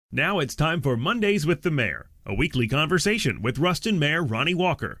Now it's time for Mondays with the Mayor, a weekly conversation with Ruston Mayor Ronnie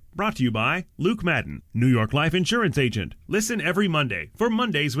Walker. Brought to you by Luke Madden, New York Life Insurance Agent. Listen every Monday for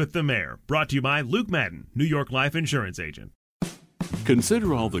Mondays with the Mayor. Brought to you by Luke Madden, New York Life Insurance Agent.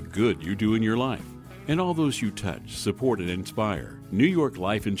 Consider all the good you do in your life and all those you touch, support, and inspire. New York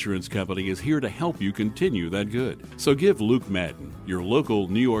Life Insurance Company is here to help you continue that good. So give Luke Madden, your local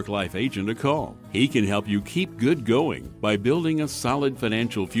New York Life agent, a call. He can help you keep good going by building a solid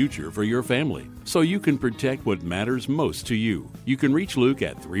financial future for your family so you can protect what matters most to you. You can reach Luke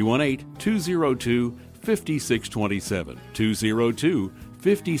at 318-202-5627,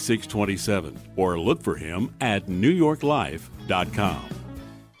 202-5627, or look for him at newyorklife.com.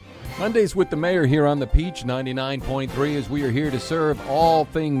 Mondays with the Mayor here on the Peach 99.3 as we are here to serve all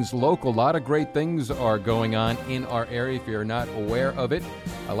things local. A lot of great things are going on in our area if you're not aware of it.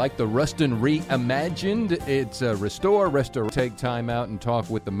 I like the Ruston Reimagined. It's a restore. Take time out and talk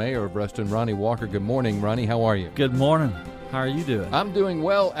with the Mayor of Ruston, Ronnie Walker. Good morning, Ronnie. How are you? Good morning. How are you doing? I'm doing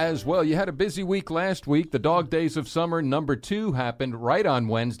well as well. You had a busy week last week. The Dog Days of Summer #2 happened right on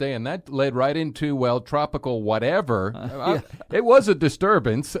Wednesday, and that led right into, well, tropical whatever. It was a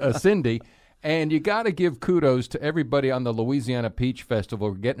disturbance, Cindy. And you got to give kudos to everybody on the Louisiana Peach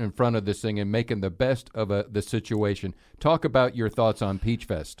Festival for getting in front of this thing and making the best of the situation. Talk about your thoughts on Peach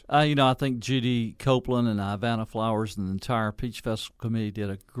Fest. I think Judy Copeland and Ivana Flowers and the entire Peach Festival committee did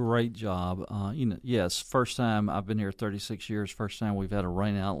a great job. Yes, first time, I've been here 36 years, first time we've had a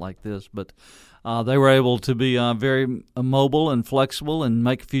rain out like this, but they were able to be very mobile and flexible and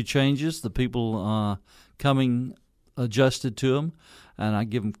make a few changes. The people coming adjusted to them. And I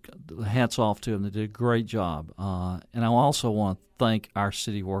give them hats off to them. They did a great job. And I also want to thank our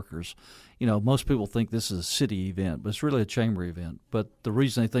city workers. Most people think this is a city event, but it's really a chamber event. But the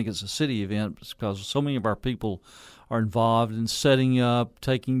reason they think it's a city event is because so many of our people are involved in setting up,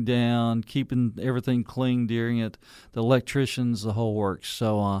 taking down, keeping everything clean during it, the electricians, the whole works.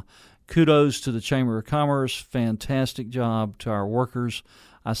 So kudos to the Chamber of Commerce. Fantastic job to our workers.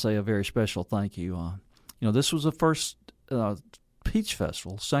 I say a very special thank you. This was the first Peach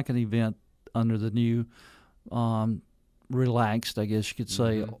Festival, second event under the new relaxed, I guess you could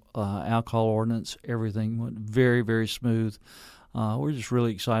say, alcohol ordinance. Everything went very, very smooth. We're just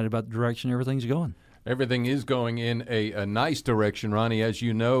really excited about the direction everything's going. Everything is going in a nice direction, Ronnie. As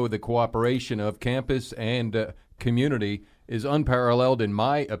you know, the cooperation of campus and community is unparalleled, in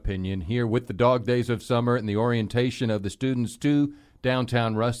my opinion, here with the Dog Days of Summer and the orientation of the students to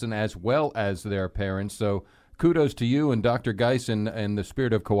downtown Ruston as well as their parents. So kudos to you and Dr. Geis and the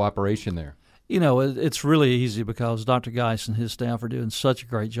spirit of cooperation there. It's really easy because Dr. Geis and his staff are doing such a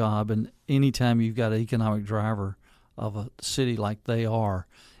great job, and anytime you've got an economic driver of a city like they are,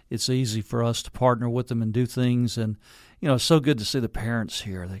 it's easy for us to partner with them and do things. And, it's so good to see the parents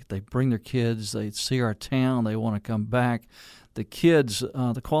here. They bring their kids. They see our town. They want to come back. The kids,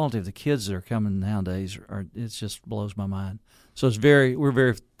 the quality of the kids that are coming nowadays, it just blows my mind. So we're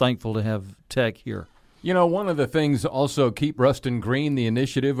very thankful to have Tech here. One of the things also, Keep Ruston Green, the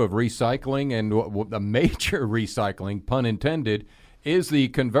initiative of recycling and the major recycling, pun intended, is the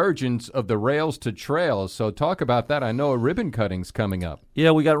convergence of the rails to trails. So talk about that. I know a ribbon cutting's coming up. Yeah,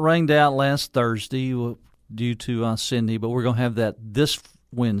 we got rained out last Thursday due to Cindy, but we're going to have that this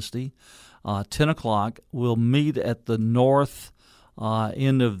Wednesday, 10 o'clock. We'll meet at the north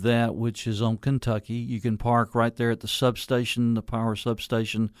end of that, which is on Kentucky. You can park right there at the substation, the power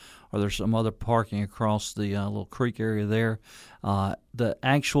substation, or there's some other parking across the little creek area there. The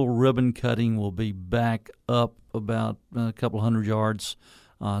actual ribbon cutting will be back up about a couple hundred yards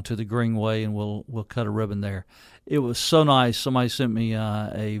to the Greenway, and we'll cut a ribbon there. It was so nice. Somebody sent me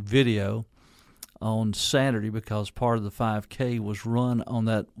a video on Saturday because part of the 5K was run on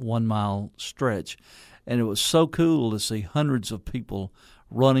that 1 mile stretch. And it was so cool to see hundreds of people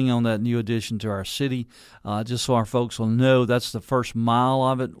running on that new addition to our city. Just so our folks will know, that's the first mile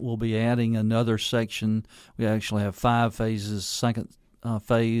of it. We'll be adding another section. We actually have 5 phases. Second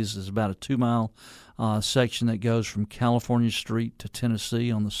phase is about a 2 mile section that goes from California Street to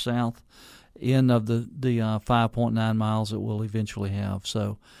Tennessee on the south end of the 5.9 miles that we'll eventually have.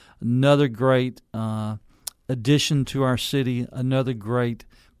 So another great addition to our city, another great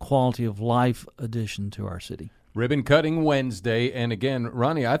quality of life addition to our city. Ribbon cutting Wednesday. And again,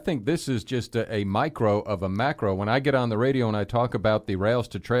 Ronnie, I think this is just a micro of a macro. When I get on the radio and I talk about the Rails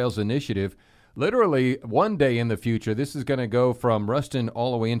to Trails initiative, literally one day in the future, this is going to go from Ruston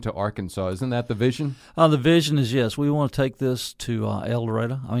all the way into Arkansas. Isn't that the vision? The vision is, yes, we want to take this to El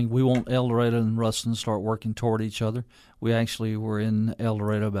Dorado. We want El Dorado and Ruston to start working toward each other. We actually were in El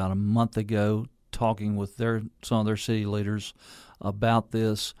Dorado about a month ago talking with some of their city leaders about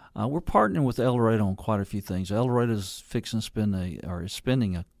this. We're partnering with El Dorado on quite a few things. El Dorado is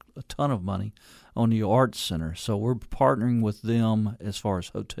spending a ton of money on the Arts Center, so we're partnering with them as far as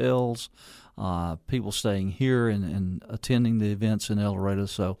hotels, people staying here and attending the events in El Dorado.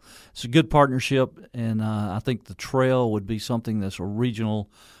 So it's a good partnership, and I think the trail would be something that's a regional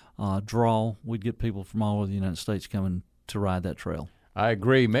draw. We'd get people from all over the United States coming to ride that trail. I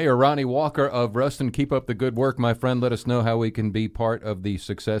agree. Mayor Ronnie Walker of Ruston, keep up the good work, my friend. Let us know how we can be part of the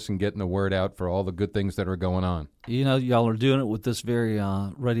success and getting the word out for all the good things that are going on. You know, y'all are doing it with this very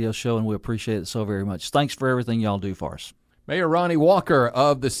radio show, and we appreciate it so very much. Thanks for everything y'all do for us. Mayor Ronnie Walker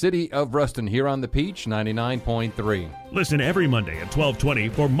of the city of Ruston here on the Peach 99.3. Listen every Monday at 12:20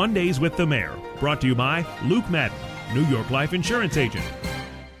 for Mondays with the Mayor. Brought to you by Luke Madden, New York Life Insurance Agent.